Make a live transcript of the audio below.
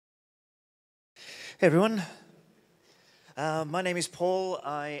Hey everyone, my name is Paul.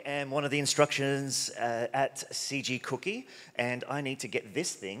 I am one of the instructors at Caggegi, and I need to get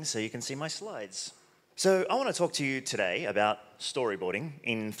this thing so you can see my slides. So I want to talk to you today about storyboarding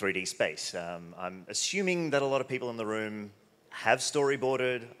in 3D space. I'm assuming that a lot of people in the room have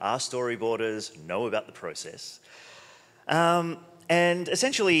storyboarded, are storyboarders, know about the process. And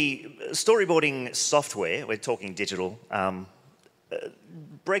essentially, storyboarding software, we're talking digital,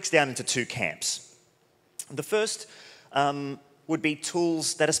 breaks down into two camps. The first would be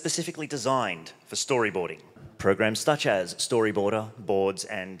tools that are specifically designed for storyboarding. Programs such as Storyboarder, Boards,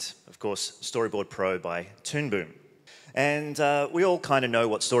 and of course, Storyboard Pro by Toon Boom. And we all kind of know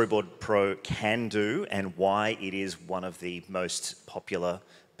what Storyboard Pro can do and why it is one of the most popular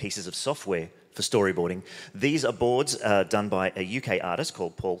pieces of software for storyboarding. These are boards done by a UK artist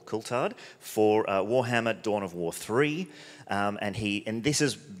called Paul Coulthard for Warhammer Dawn of War 3. And this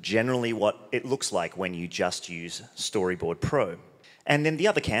is generally what it looks like when you just use Storyboard Pro. And then the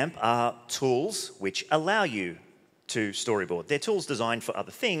other camp are tools which allow you to storyboard. They're tools designed for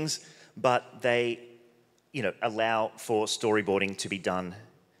other things, but they allow for storyboarding to be done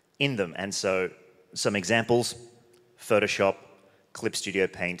in them. And so some examples: Photoshop, Clip Studio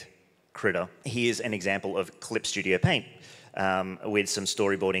Paint, Critter. Here's an example of Clip Studio Paint with some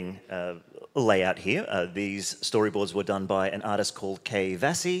storyboarding layout here. These storyboards were done by an artist called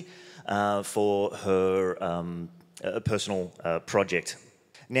Caggegi for her personal project.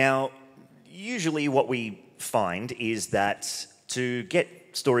 Now, usually what we find is that to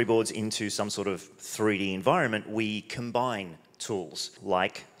get storyboards into some sort of 3D environment, we combine tools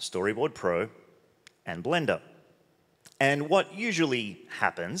like Storyboard Pro and Blender. And what usually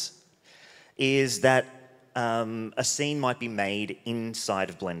happens is that a scene might be made inside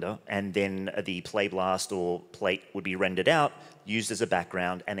of Blender, and then the play blast or plate would be rendered out, used as a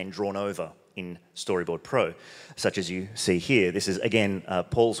background, and then drawn over in Storyboard Pro, such as you see here. This is, again,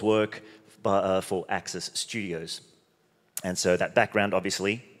 Paul's work for Axis Studios. And so that background,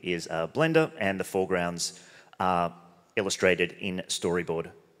 obviously, is Blender, and the foregrounds are illustrated in Storyboard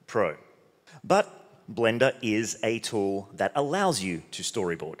Pro. But Blender is a tool that allows you to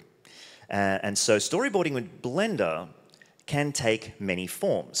storyboard. And so storyboarding with Blender can take many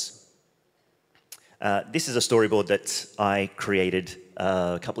forms. This is a storyboard that I created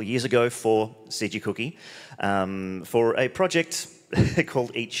a couple of years ago for Caggegi for a project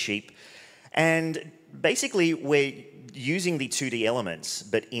called Eat Sheep. And basically, we're using the 2D elements,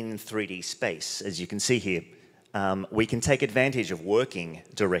 but in 3D space. As you can see here, we can take advantage of working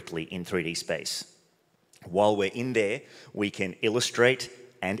directly in 3D space. While we're in there, we can illustrate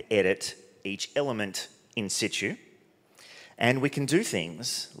and edit each element in situ. And we can do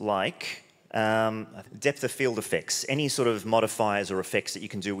things like depth of field effects, any sort of modifiers or effects that you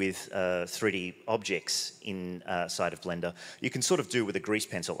can do with 3D objects inside of Blender, you can sort of do with a grease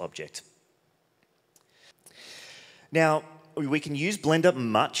pencil object. Now, we can use Blender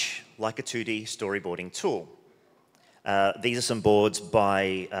much like a 2D storyboarding tool. These are some boards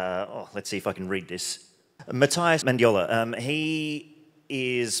by, let's see if I can read this. Matthias Mandiola. He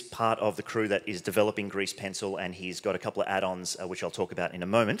is part of the crew that is developing Grease Pencil, and he's got a couple of add-ons, which I'll talk about in a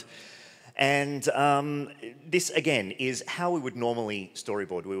moment. And this, again, is how we would normally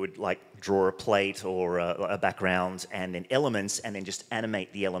storyboard. We would draw a plate or a background and then elements, and then just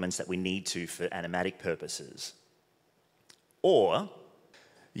animate the elements that we need to for animatic purposes. Or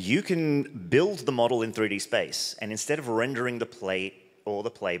you can build the model in 3D space, and instead of rendering the plate or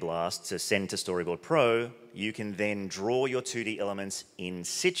the play blast to send to Storyboard Pro, you can then draw your 2D elements in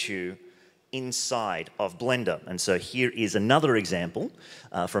situ inside of Blender. And so here is another example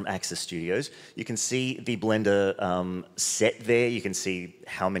from Axis Studios. You can see the Blender set there. You can see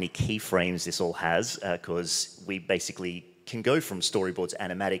how many keyframes this all has, because we basically can go from storyboard to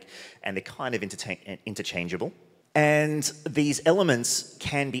animatic, and they're kind of interchangeable. And these elements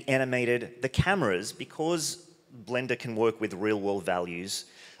can be animated. The cameras, because Blender can work with real-world values,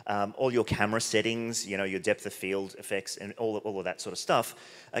 all your camera settings, your depth of field effects, and all of that sort of stuff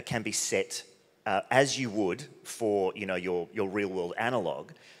can be set as you would for your real-world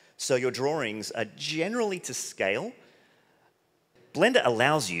analog. So your drawings are generally to scale. Blender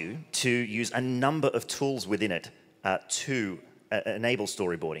allows you to use a number of tools within it to enable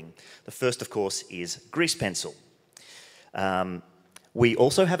storyboarding. The first, of course, is Grease Pencil. We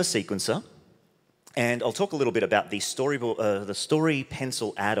also have a sequencer. And I'll talk a little bit about the Story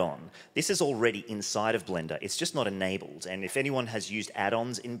Pencil add-on. This is already inside of Blender. It's just not enabled. And if anyone has used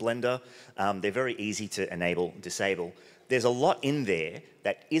add-ons in Blender, they're very easy to enable, disable. There's a lot in there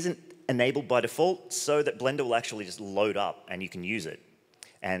that isn't enabled by default, so that Blender will actually just load up and you can use it.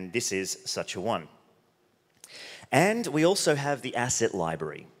 And this is such a one. And we also have the asset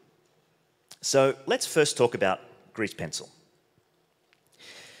library. So let's first talk about grease pencil.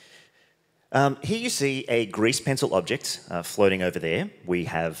 Here you see a grease pencil object floating over there. We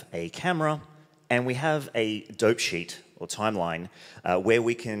have a camera, and we have a dope sheet or timeline where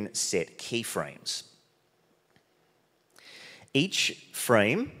we can set keyframes. Each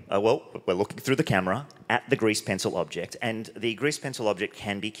frame, well, we're looking through the camera at the grease pencil object, and the grease pencil object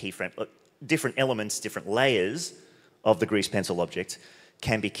can be keyframed. Different elements, different layers of the grease pencil object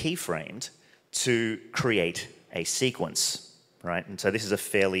can be keyframed to create a sequence, right? And so this is a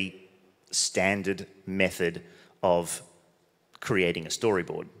fairly standard method of creating a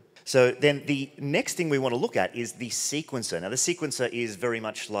storyboard. So then the next thing we want to look at is the sequencer. Now the sequencer is very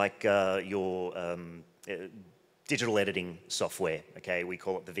much like your digital editing software, okay? We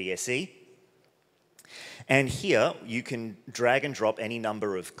call it the VSE. And here you can drag and drop any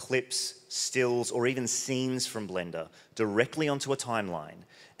number of clips, stills, or even scenes from Blender directly onto a timeline,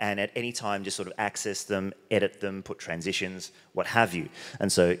 and at any time just sort of access them, edit them, put transitions, what have you. And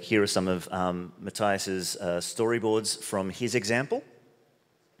so here are some of Matthias's storyboards from his example.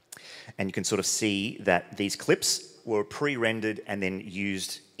 And you can sort of see that these clips were pre-rendered and then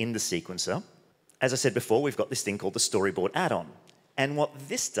used in the sequencer. As I said before, we've got this thing called the storyboard add-on. And what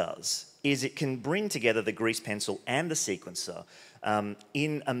this does is it can bring together the grease pencil and the sequencer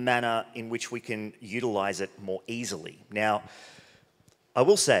in a manner in which we can utilize it more easily. Now, I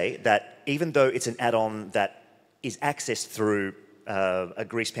will say that even though it's an add-on that is accessed through a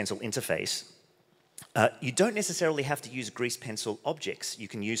grease pencil interface, you don't necessarily have to use grease pencil objects. You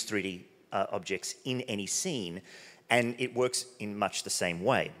can use 3D objects in any scene, and it works in much the same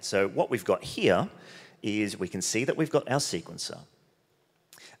way. So what we've got here is we can see that we've got our sequencer,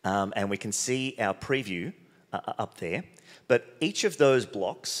 and we can see our preview up there. But each of those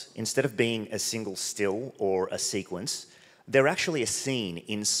blocks, instead of being a single still or a sequence, they're actually a scene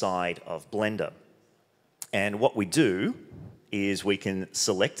inside of Blender. And what we do is we can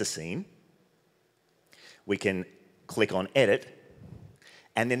select a scene, we can click on Edit,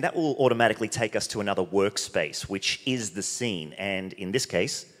 and then that will automatically take us to another workspace, which is the scene. And in this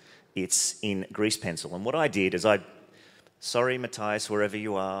case, it's in grease pencil. And what I did is sorry, Matthias, wherever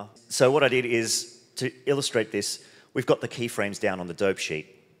you are. So what I did is, to illustrate this, we've got the keyframes down on the dope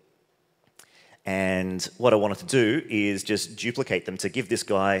sheet. And what I wanted to do is just duplicate them to give this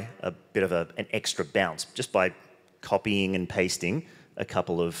guy a bit of an extra bounce, just by copying and pasting a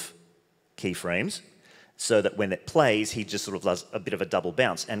couple of keyframes, so that when it plays, he just sort of does a bit of a double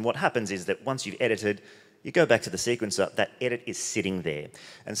bounce. And what happens is that once you've edited, you go back to the sequencer, that edit is sitting there.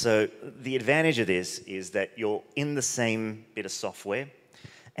 And so the advantage of this is that you're in the same bit of software,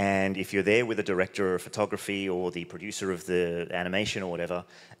 and if you're there with a director of photography or the producer of the animation or whatever,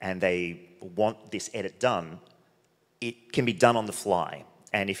 and they want this edit done, it can be done on the fly.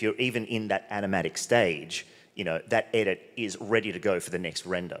 And if you're even in that animatic stage, you know, that edit is ready to go for the next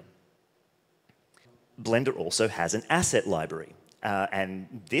render. Blender also has an asset library.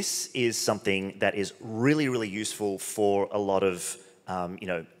 And this is something that is really, really useful for a lot of,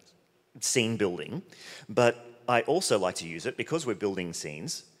 scene building. But I also like to use it, because we're building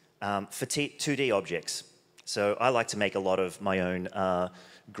scenes, for 2D objects. So I like to make a lot of my own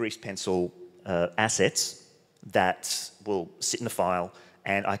grease pencil assets that will sit in a file,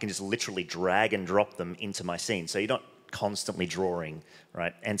 and I can just literally drag and drop them into my scene. So you're not constantly drawing,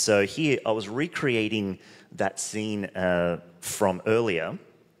 right? And so here I was recreating that scene from earlier.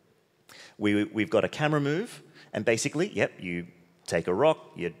 We've got a camera move, and basically, yep, you take a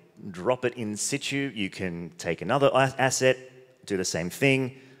rock, you drop it in situ, you can take another asset, do the same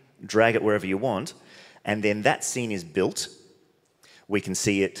thing, drag it wherever you want, and then that scene is built. We can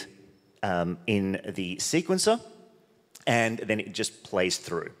see it in the sequencer, and then it just plays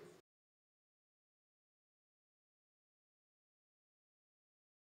through.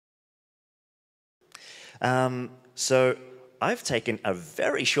 So I've taken a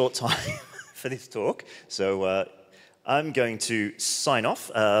very short time for this talk, so I'm going to sign off.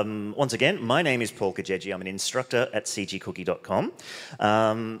 Once again, my name is Paul Caggegi. I'm an instructor at cgcookie.com.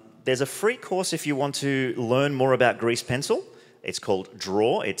 There's a free course if you want to learn more about grease pencil. It's called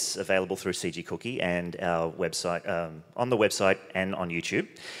Draw. It's available through CG Cookie and our website, on the website and on YouTube.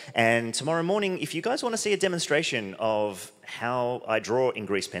 And tomorrow morning, if you guys want to see a demonstration of how I draw in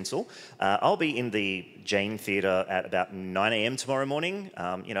grease pencil, I'll be in the Jane Theatre at about 9 a.m. tomorrow morning.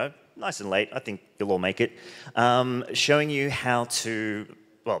 Nice and late. I think you'll all make it. Showing you how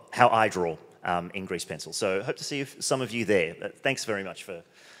I draw in grease pencil. So hope to see some of you there. Thanks very much for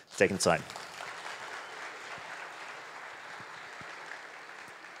taking the time.